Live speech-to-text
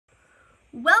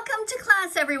Welcome to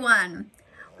class, everyone.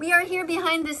 We are here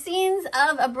behind the scenes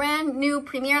of a brand new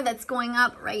premiere that's going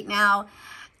up right now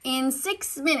in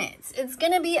 6 minutes. It's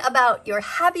going to be about your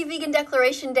Happy Vegan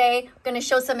Declaration Day. We're going to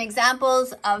show some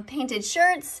examples of painted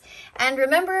shirts. And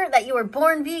remember that you were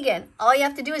born vegan. All you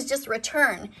have to do is just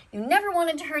return. You never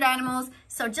wanted to hurt animals,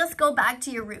 so just go back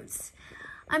to your roots.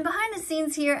 I'm behind the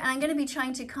scenes here, and I'm going to be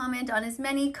trying to comment on as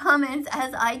many comments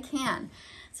as I can.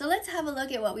 So let's have a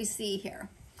look at what we see here.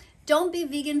 Don't be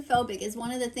vegan phobic is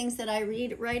one of the things that I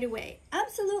read right away.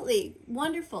 Absolutely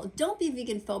wonderful. Don't be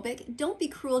vegan phobic. Don't be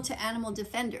cruel to animal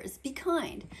defenders. Be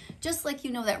kind. Just like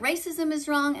you know that racism is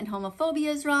wrong and homophobia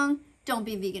is wrong, don't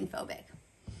be vegan phobic.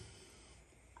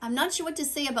 I'm not sure what to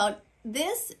say about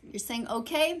this. You're saying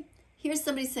okay. Here's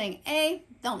somebody saying A.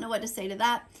 Don't know what to say to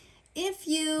that. If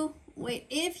you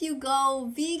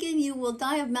go vegan, you will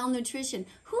die of malnutrition.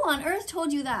 Who on earth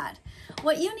told you that?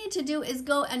 What you need to do is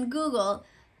go and Google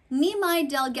Nimai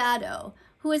Delgado,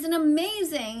 who is an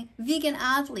amazing vegan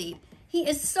athlete. He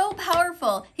is so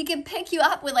powerful. He can pick you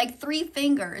up with like 3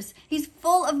 fingers. He's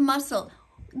full of muscle.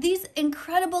 These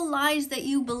incredible lies that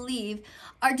you believe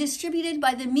are distributed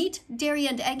by the meat, dairy,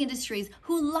 and egg industries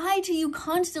who lie to you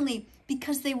constantly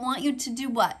because they want you to do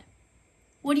what?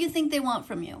 What do you think they want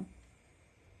from you?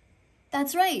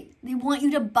 That's right. They want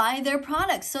you to buy their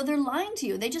products, so they're lying to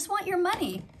you. They just want your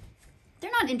money. They're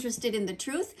not interested in the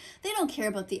truth. They don't care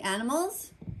about the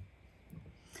animals.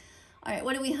 All right,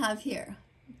 what do we have here?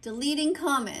 Deleting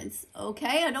comments.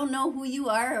 Okay, I don't know who you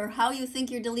are or how you think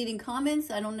you're deleting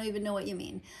comments. I don't even know what you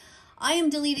mean. I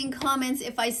am deleting comments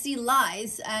if I see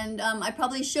lies, and I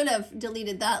probably should have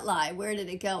deleted that lie. Where did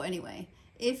it go anyway?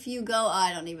 If you go,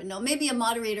 I don't even know. Maybe a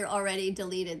moderator already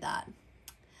deleted that.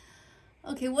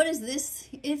 Okay, what is this?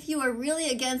 If you are really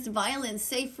against violence,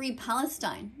 say free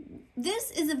Palestine.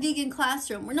 This is a vegan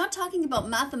classroom. We're not talking about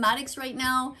mathematics right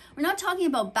now. We're not talking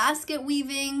about basket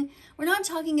weaving. We're not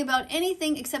talking about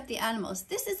anything except the animals.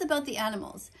 This is about the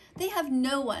animals. They have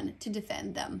no one to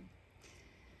defend them.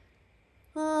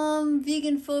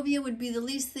 Vegan phobia would be the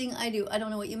least thing I do. I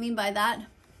don't know what you mean by that.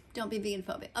 Don't be vegan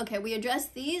phobic. Okay, we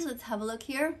addressed these. Let's have a look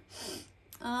here.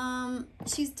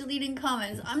 She's deleting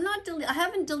comments. I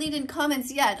haven't deleted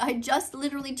comments yet. I just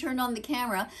literally turned on the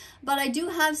camera, but I do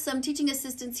have some teaching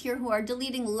assistants here who are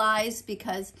deleting lies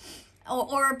because,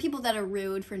 or people that are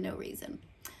rude for no reason.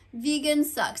 Vegan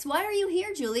sucks. Why are you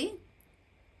here, Julie?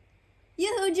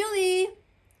 Yoo-hoo, Julie.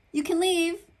 You can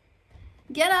leave.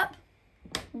 Get up,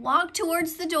 walk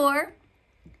towards the door,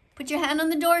 put your hand on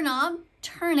the doorknob,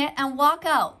 turn it, and walk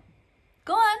out.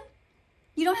 Go on.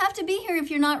 You don't have to be here if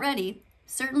you're not ready.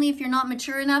 Certainly, if you're not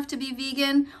mature enough to be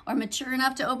vegan or mature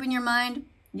enough to open your mind,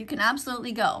 you can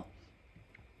absolutely go.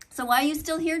 So why are you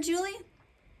still here, Julie?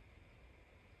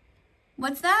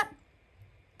 What's that?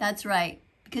 That's right,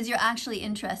 because you're actually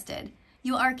interested.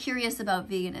 You are curious about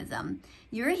veganism.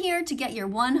 You're here to get your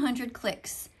 100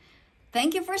 clicks.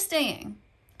 Thank you for staying.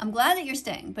 I'm glad that you're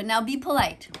staying, but now be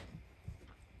polite.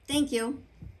 Thank you.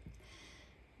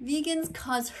 Vegans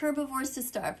cause herbivores to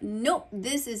starve. Nope,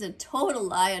 this is a total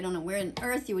lie. I don't know where on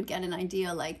earth you would get an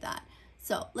idea like that.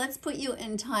 So let's put you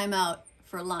in timeout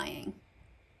for lying.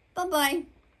 Bye-bye.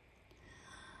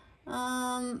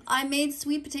 I made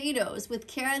sweet potatoes with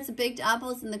carrots, baked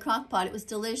apples in the crock pot. It was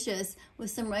delicious with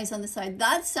some rice on the side.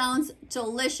 That sounds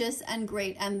delicious and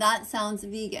great, and that sounds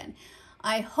vegan.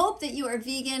 I hope that you are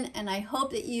vegan, and I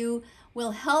hope that you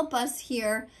will help us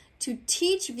here to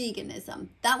teach veganism.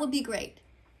 That would be great.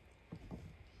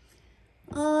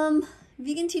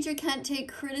 Vegan teacher can't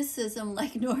take criticism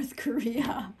like North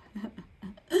Korea.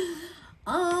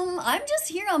 I'm just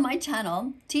here on my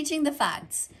channel teaching the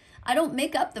facts. I don't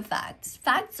make up the facts.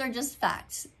 Facts are just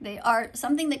facts. They are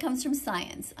something that comes from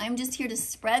science. I'm just here to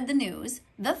spread the news,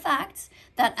 the facts,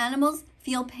 that animals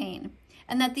feel pain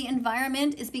and that the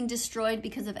environment is being destroyed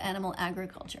because of animal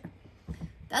agriculture.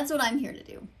 That's what I'm here to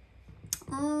do.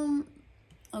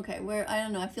 Okay, I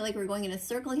don't know, I feel like we're going in a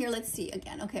circle here. Let's see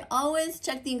again. Okay, always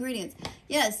check the ingredients.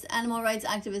 Yes, animal rights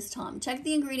activist Tom. Check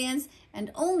the ingredients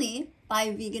and only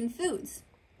buy vegan foods.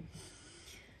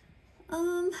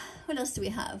 What else do we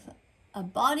have? A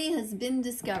body has been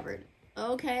discovered.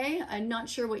 Okay, I'm not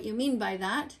sure what you mean by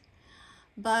that.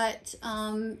 But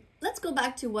let's go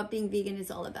back to what being vegan is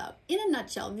all about. In a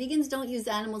nutshell, vegans don't use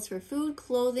animals for food,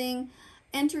 clothing,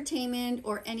 entertainment,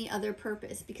 or any other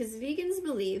purpose because vegans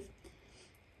believe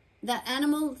that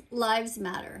animal lives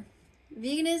matter.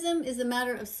 Veganism is a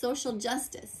matter of social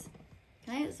justice.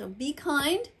 Okay, so be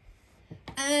kind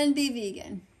and be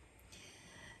vegan.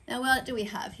 Now, what do we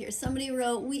have here? Somebody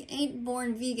wrote, we ain't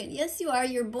born vegan. Yes, you are.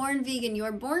 You're born vegan. You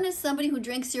are born as somebody who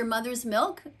drinks your mother's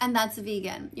milk, and that's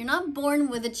vegan. You're not born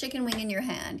with a chicken wing in your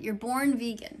hand. You're born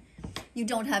vegan. You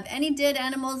don't have any dead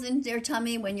animals in your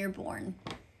tummy when you're born.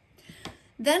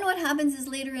 Then what happens is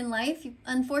later in life,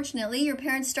 unfortunately, your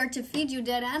parents start to feed you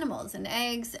dead animals and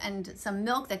eggs and some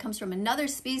milk that comes from another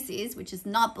species, which is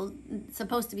not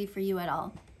supposed to be for you at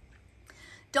all.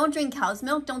 Don't drink cow's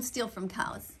milk. Don't steal from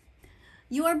cows.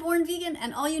 You are born vegan,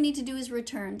 and all you need to do is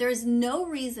return. There is no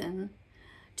reason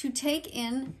to take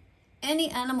in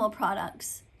any animal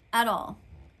products at all.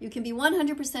 You can be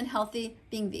 100% healthy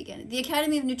being vegan. The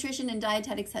Academy of Nutrition and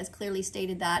Dietetics has clearly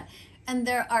stated that, and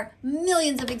there are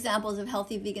millions of examples of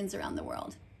healthy vegans around the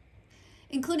world,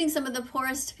 including some of the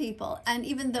poorest people and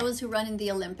even those who run in the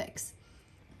Olympics.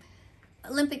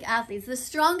 Olympic athletes. The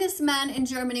strongest man in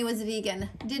Germany was vegan,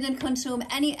 didn't consume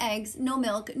any eggs, no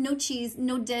milk, no cheese,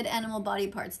 no dead animal body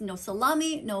parts, no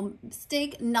salami, no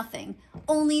steak, nothing,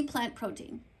 only plant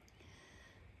protein.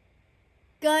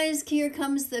 Guys, here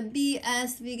comes the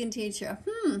BS vegan teacher.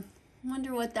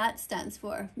 Wonder what that stands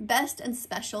for. Best and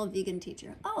special vegan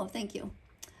teacher. Oh, thank you.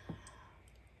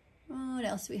 What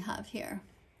else we have here?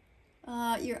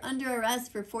 You're under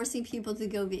arrest for forcing people to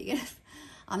go vegan.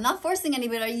 I'm not forcing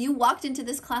anybody. You walked into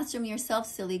this classroom yourself,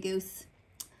 silly goose.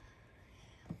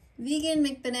 Vegan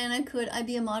McBanana, could I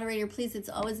be a moderator, please? It's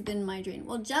always been my dream.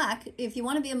 Well, Jack, if you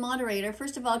want to be a moderator,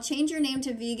 first of all, change your name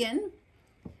to vegan.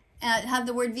 Have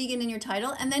the word vegan in your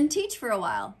title, and then teach for a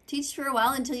while. Teach for a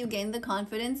while until you gain the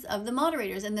confidence of the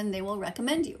moderators, and then they will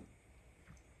recommend you.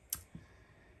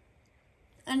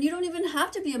 And you don't even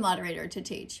have to be a moderator to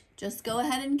teach. Just go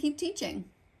ahead and keep teaching.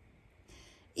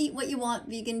 Eat what you want.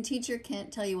 Vegan teacher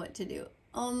can't tell you what to do.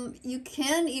 You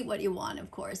can eat what you want,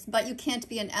 of course, but you can't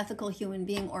be an ethical human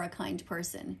being or a kind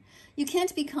person. You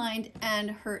can't be kind and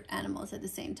hurt animals at the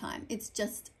same time. It's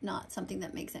just not something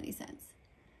that makes any sense.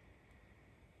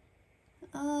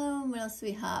 What else do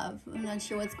we have? I'm not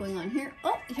sure what's going on here.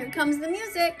 Oh, here comes the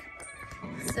music.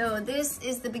 So this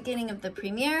is the beginning of the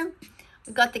premiere.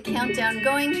 We've got the countdown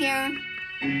going here.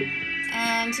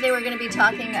 And today we're going to be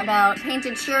talking about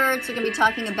painted shirts. We're going to be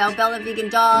talking about Bella Vegan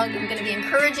Dog. I'm going to be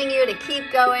encouraging you to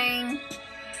keep going.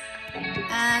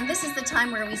 And this is the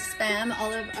time where we spam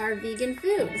all of our vegan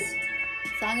foods.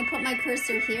 So I'm going to put my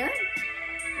cursor here.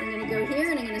 I'm going to go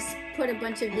here and I'm going to put a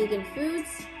bunch of vegan foods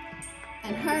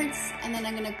and hearts, and then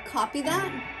I'm going to copy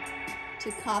that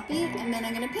to copy, and then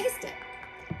I'm going to paste it.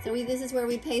 So this is where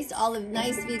we paste all of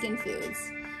nice vegan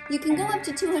foods. You can go up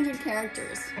to 200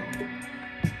 characters.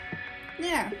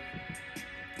 There.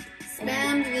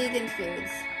 Spammed vegan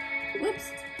foods.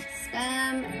 Whoops.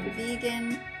 Spam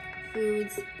vegan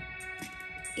foods.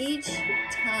 Each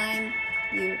time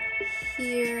you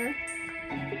hear...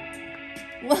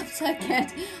 Whoops, I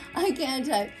can't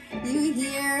type. You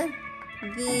hear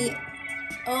the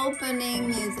opening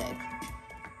music.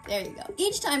 There you go.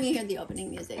 Each time you hear the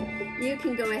opening music, you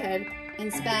can go ahead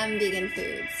and spam vegan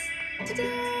foods.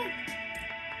 Ta-da!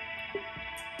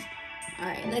 All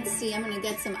right, let's see. I'm going to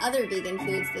get some other vegan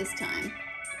foods this time.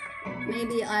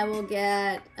 Maybe I will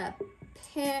get a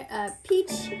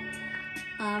peach,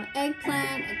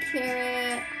 eggplant, a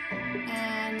carrot,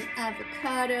 an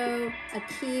avocado, a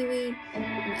kiwi,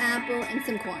 an apple, and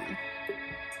some corn.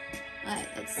 All right,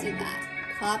 let's see that.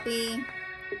 Copy,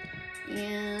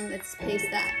 and let's paste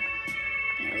that.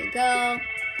 There we go.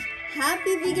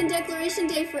 Happy Vegan Declaration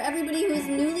Day for everybody who is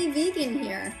newly vegan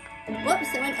here. Whoops,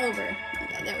 I went over.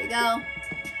 Okay, there we go.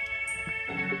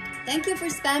 Thank you for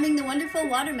spamming the wonderful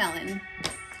watermelon.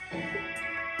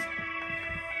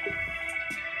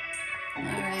 All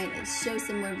right, let's show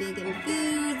some more vegan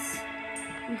foods.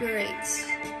 Great.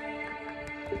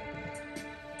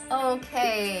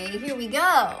 Okay, here we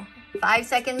go. 5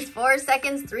 seconds, 4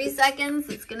 seconds, 3 seconds.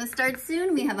 It's gonna start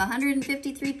soon. We have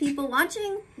 153 people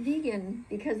watching. Vegan,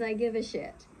 because I give a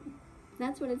shit.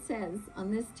 That's what it says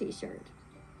on this t-shirt.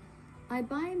 I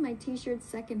buy my t-shirts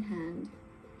secondhand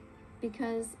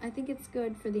because I think it's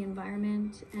good for the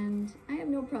environment, and I have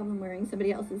no problem wearing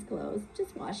somebody else's clothes.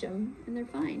 Just wash them and they're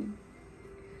fine.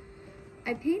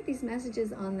 I paint these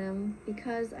messages on them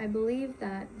because I believe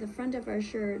that the front of our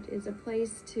shirt is a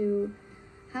place to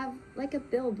have like a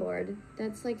billboard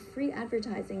that's like free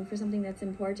advertising for something that's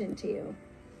important to you.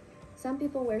 Some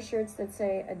people wear shirts that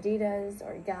say Adidas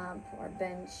or Gap or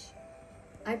Bench.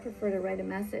 I prefer to write a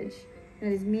message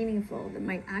that is meaningful, that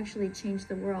might actually change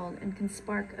the world and can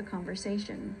spark a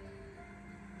conversation.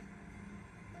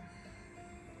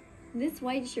 This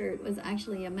white shirt was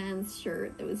actually a man's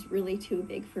shirt that was really too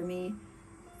big for me.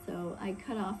 So I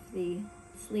cut off the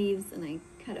sleeves and I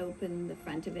cut open the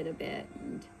front of it a bit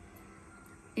and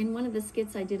In one of the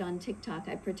skits I did on TikTok,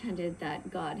 I pretended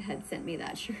that God had sent me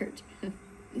that shirt.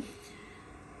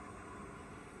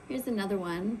 Here's another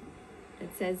one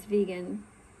that says vegan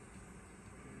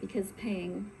because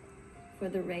paying for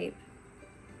the rape,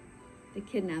 the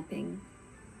kidnapping,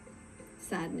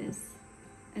 sadness,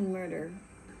 and murder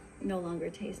no longer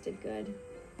tasted good.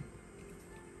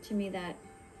 To me that,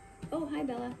 oh, hi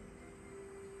Bella.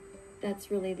 That's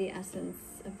really the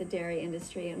essence of the dairy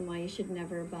industry and why you should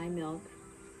never buy milk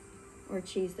or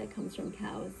cheese that comes from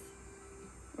cows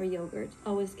or yogurt.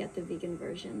 Always get the vegan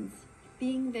versions.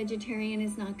 Being vegetarian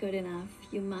is not good enough.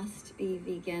 You must be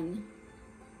vegan.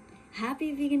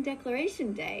 Happy Vegan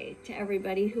Declaration Day to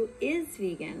everybody who is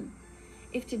vegan.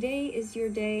 If today is your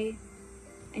day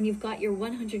and you've got your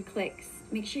 100 clicks,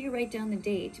 make sure you write down the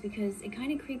date because it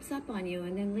kind of creeps up on you,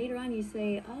 and then later on you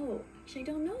say, oh, actually I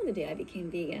don't know the day I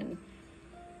became vegan,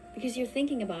 because you're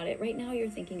thinking about it. Right now you're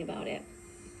thinking about it.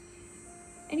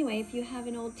 Anyway, if you have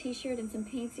an old t-shirt and some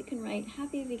paints, you can write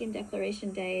Happy Vegan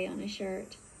Declaration Day on a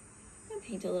shirt. And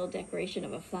paint a little decoration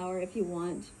of a flower if you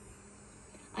want.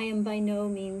 I am by no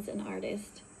means an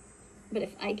artist, but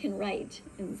if I can write,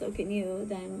 and so can you,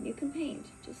 then you can paint.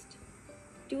 Just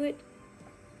do it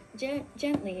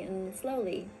gently and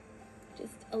slowly,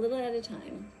 just a little at a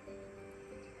time.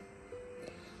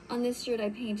 On this shirt I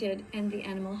painted End the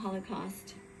Animal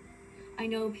Holocaust. I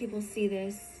know people see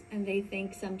this and they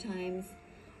think sometimes,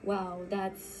 wow,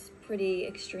 that's pretty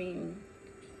extreme.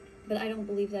 But I don't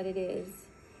believe that it is.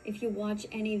 If you watch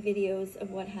any videos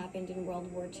of what happened in World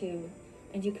War II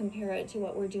and you compare it to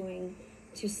what we're doing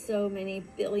to so many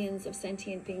billions of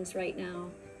sentient beings right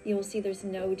now, you'll see there's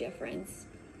no difference.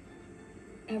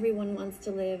 Everyone wants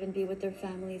to live and be with their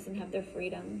families and have their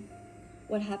freedom.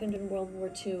 What happened in World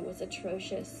War II was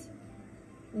atrocious.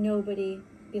 Nobody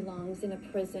belongs in a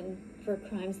prison for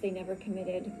crimes they never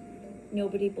committed.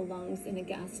 Nobody belongs in a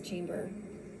gas chamber.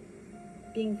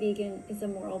 Being vegan is a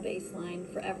moral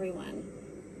baseline for everyone.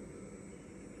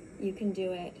 You can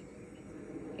do it.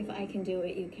 If I can do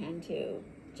it, you can too.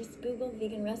 Just Google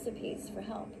vegan recipes for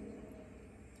help.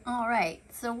 All right,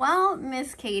 so while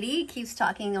Miss Katie keeps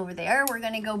talking over there, we're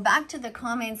going to go back to the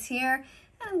comments here,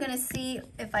 and I'm going to see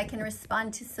if I can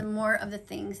respond to some more of the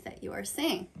things that you are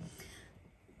saying.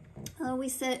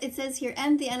 It says here,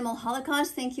 End the Animal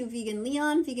Holocaust. Thank you, Vegan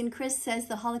Leon. Vegan Chris says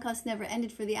the Holocaust never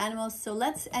ended for the animals, so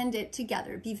let's end it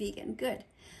together. Be vegan. Good.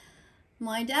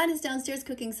 My dad is downstairs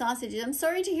cooking sausages. I'm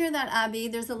sorry to hear that, Abby.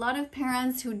 There's a lot of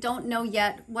parents who don't know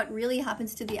yet what really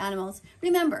happens to the animals.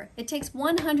 Remember, it takes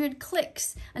 100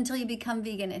 clicks until you become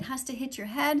vegan. It has to hit your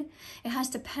head. It has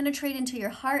to penetrate into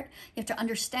your heart. You have to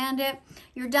understand it.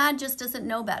 Your dad just doesn't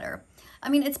know better. I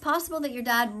mean, it's possible that your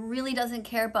dad really doesn't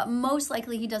care, but most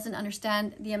likely he doesn't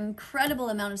understand the incredible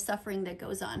amount of suffering that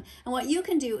goes on. And what you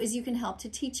can do is you can help to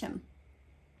teach him.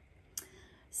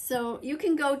 So you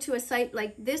can go to a site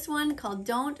like this one called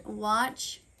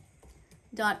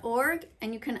don'twatch.org,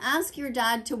 and you can ask your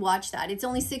dad to watch that. It's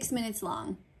only 6 minutes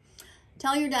long.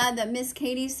 Tell your dad that Miss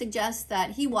Katie suggests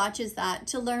that he watches that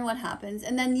to learn what happens,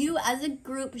 and then you as a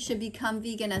group should become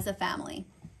vegan as a family.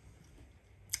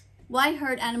 Why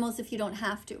hurt animals if you don't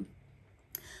have to?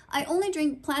 I only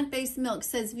drink plant-based milk,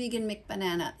 says Vegan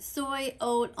McBanana. Soy,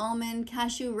 oat, almond,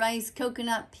 cashew, rice,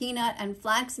 coconut, peanut, and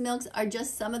flax milks are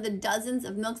just some of the dozens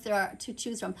of milks there are to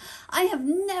choose from. I have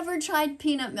never tried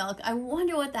peanut milk. I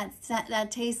wonder what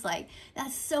that tastes like.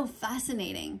 That's so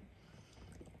fascinating.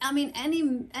 I mean, any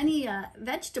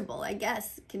vegetable, I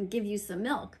guess, can give you some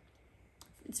milk.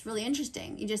 It's really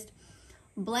interesting. You just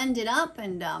blend it up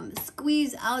and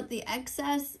squeeze out the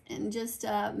excess and just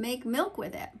make milk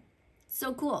with it.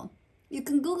 So cool. You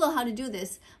can Google how to do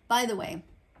this, by the way,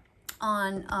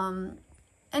 on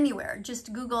anywhere.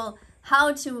 Just Google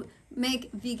how to make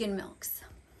vegan milks.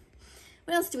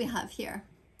 What else do we have here?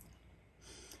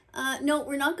 No,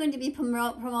 we're not going to be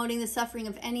promoting the suffering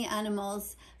of any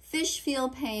animals. Fish feel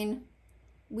pain.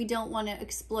 We don't want to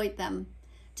exploit them.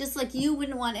 Just like you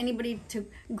wouldn't want anybody to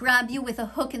grab you with a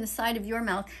hook in the side of your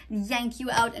mouth, yank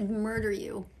you out and murder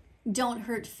you. Don't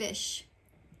hurt fish.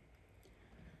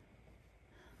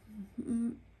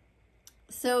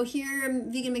 So here,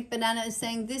 Vegan McBanana is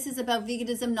saying, this is about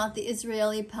veganism, not the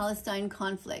Israeli-Palestine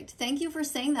conflict. Thank you for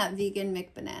saying that, Vegan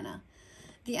McBanana.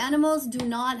 The animals do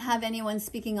not have anyone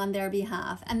speaking on their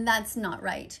behalf, and that's not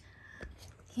right.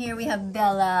 Here we have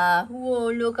Bella.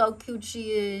 Whoa, look how cute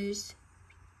she is.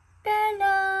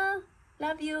 Bella,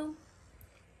 love you.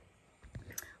 All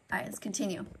right, let's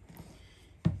continue.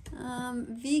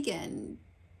 Vegan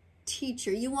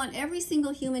teacher, you want every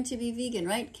single human to be vegan,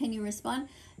 right? Can you respond?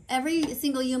 Every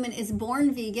single human is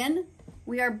born vegan.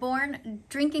 We are born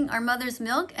drinking our mother's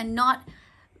milk and not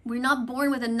We're not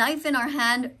born with a knife in our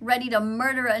hand, ready to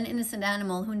murder an innocent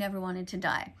animal who never wanted to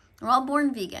die. We're all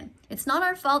born vegan. It's not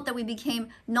our fault that we became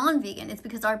non-vegan. It's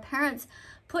because our parents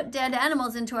put dead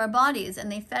animals into our bodies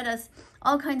and they fed us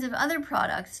all kinds of other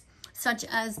products, such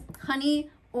as honey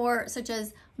or such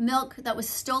as milk that was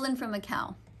stolen from a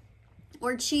cow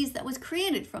or cheese that was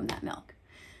created from that milk.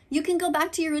 You can go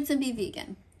back to your roots and be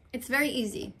vegan. It's very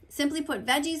easy. Simply put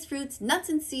veggies, fruits, nuts,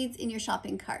 and seeds in your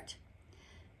shopping cart.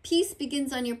 Peace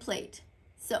begins on your plate.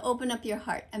 So open up your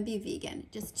heart and be vegan.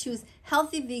 Just choose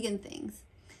healthy vegan things.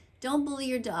 Don't bully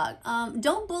your dog.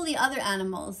 Don't bully other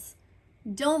animals.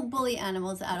 Don't bully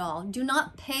animals at all. Do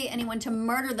not pay anyone to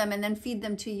murder them and then feed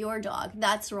them to your dog.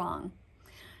 That's wrong.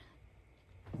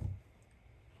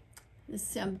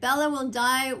 Bella will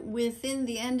die within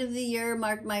the end of the year,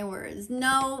 mark my words.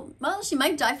 No, well, she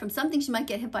might die from something. She might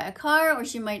get hit by a car, or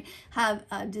she might have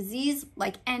a disease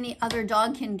like any other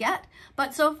dog can get.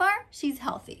 But so far, she's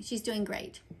healthy. She's doing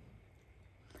great.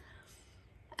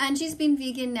 And she's been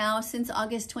vegan now since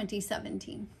August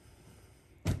 2017.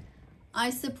 I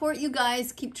support you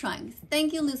guys. Keep trying.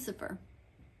 Thank you, Lucifer.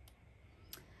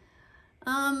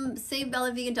 Save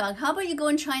Bella Vegan Dog. How about you go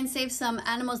and try and save some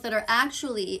animals that are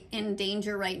actually in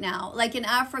danger right now? Like in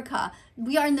Africa,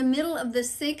 we are in the middle of the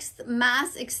 6th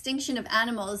mass extinction of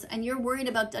animals, and you're worried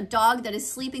about a dog that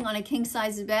is sleeping on a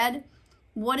king-size bed?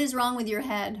 What is wrong with your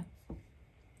head?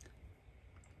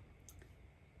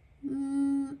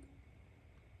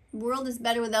 World is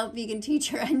better without vegan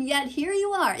teacher, and yet here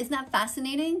you are. Isn't that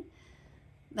fascinating?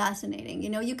 Fascinating. You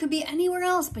know, you could be anywhere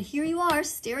else, but here you are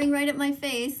staring right at my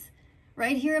face.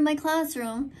 Right here in my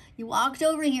classroom. You walked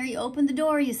over here, you opened the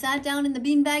door, you sat down in the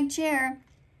beanbag chair.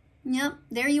 Yep,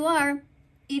 there you are,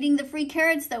 eating the free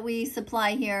carrots that we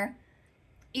supply here,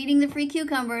 eating the free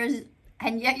cucumbers,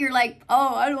 and yet you're like,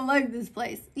 oh, I don't like this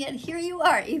place. Yet here you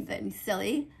are, Ethan,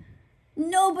 silly.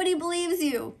 Nobody believes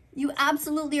you. You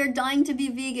absolutely are dying to be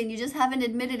vegan. You just haven't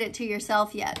admitted it to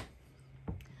yourself yet.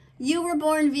 You were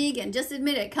born vegan. Just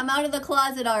admit it. Come out of the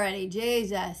closet already.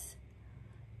 Jesus.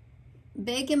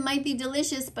 Bacon might be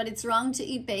delicious, but it's wrong to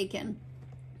eat bacon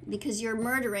because you're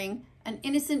murdering an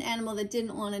innocent animal that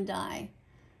didn't want to die.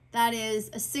 That is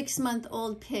a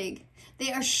 6-month-old pig.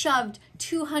 They are shoved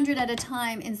 200 at a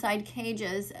time inside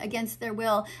cages against their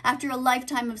will after a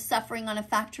lifetime of suffering on a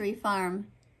factory farm.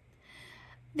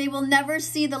 They will never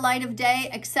see the light of day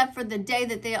except for the day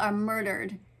that they are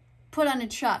murdered, put on a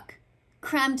truck,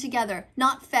 crammed together,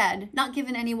 not fed, not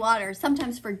given any water,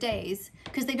 sometimes for days,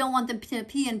 because they don't want them to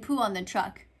pee and poo on the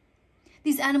truck.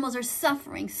 These animals are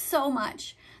suffering so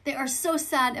much. They are so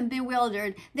sad and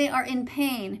bewildered. They are in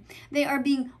pain. They are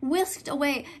being whisked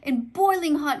away in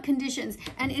boiling hot conditions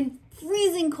and in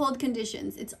freezing cold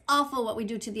conditions. It's awful what we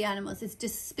do to the animals. It's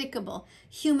despicable.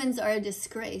 Humans are a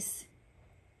disgrace.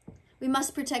 We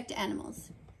must protect animals.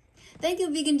 Thank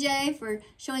you, Vegan Jay, for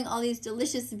showing all these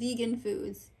delicious vegan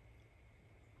foods.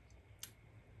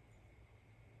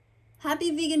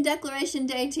 Happy Vegan Declaration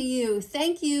Day to you.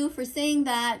 Thank you for saying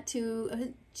that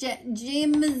to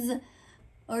James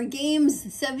or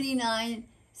Games79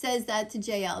 says that to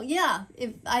JL. Yeah,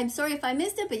 I'm sorry if I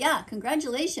missed it, but yeah,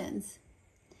 congratulations.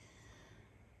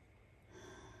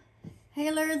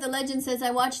 Haler, the legend says, I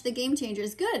watched The Game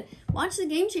Changers. Good. Watch The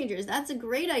Game Changers. That's a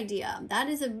great idea. That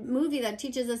is a movie that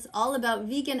teaches us all about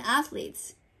vegan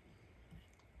athletes.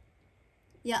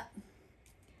 Yeah.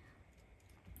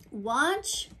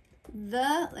 Watch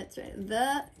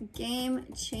The Game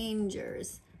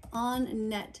Changers on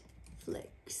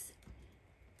Netflix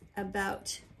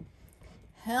about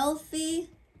healthy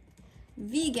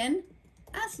vegan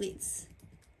athletes.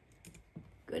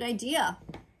 Good idea.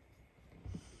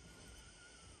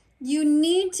 You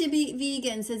need to be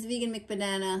vegan, says Vegan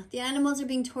McBanana. The animals are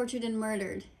being tortured and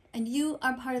murdered, and you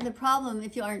are part of the problem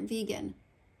if you aren't vegan.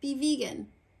 Be vegan.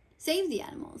 Save the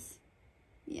animals.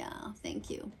 Yeah,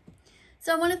 thank you.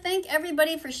 So I want to thank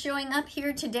everybody for showing up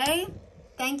here today.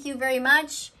 Thank you very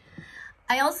much.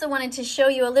 I also wanted to show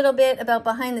you a little bit about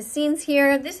behind the scenes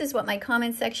here. This is what my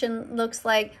comment section looks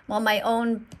like, well, my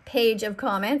own page of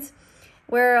comments,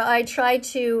 where I try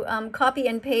to copy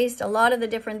and paste a lot of the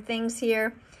different things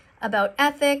here about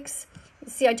ethics.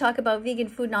 See, I talk about vegan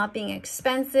food not being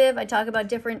expensive. I talk about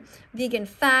different vegan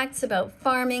facts about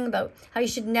farming, about how you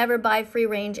should never buy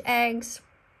free-range eggs,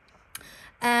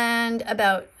 and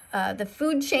about the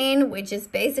food chain, which is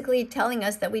basically telling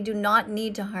us that we do not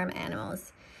need to harm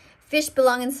animals. Fish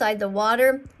belong inside the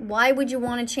water. Why would you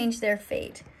want to change their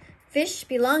fate? Fish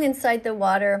belong inside the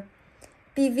water.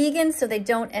 Be vegan so they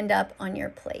don't end up on your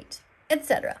plate,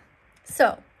 etc.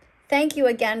 So, thank you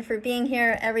again for being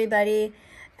here, everybody.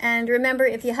 And remember,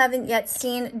 if you haven't yet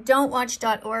seen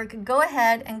don'twatch.org, go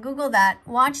ahead and Google that,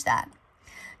 watch that.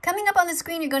 Coming up on the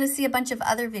screen, you're going to see a bunch of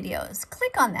other videos.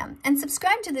 Click on them and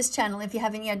subscribe to this channel if you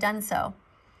haven't yet done so.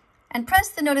 And press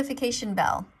the notification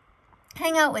bell.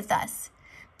 Hang out with us.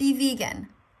 Be vegan.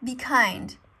 Be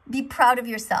kind. Be proud of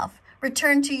yourself.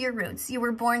 Return to your roots. You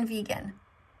were born vegan.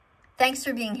 Thanks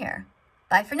for being here.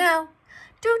 Bye for now.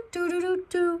 Do, do, do, do,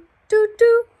 do, do,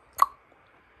 do.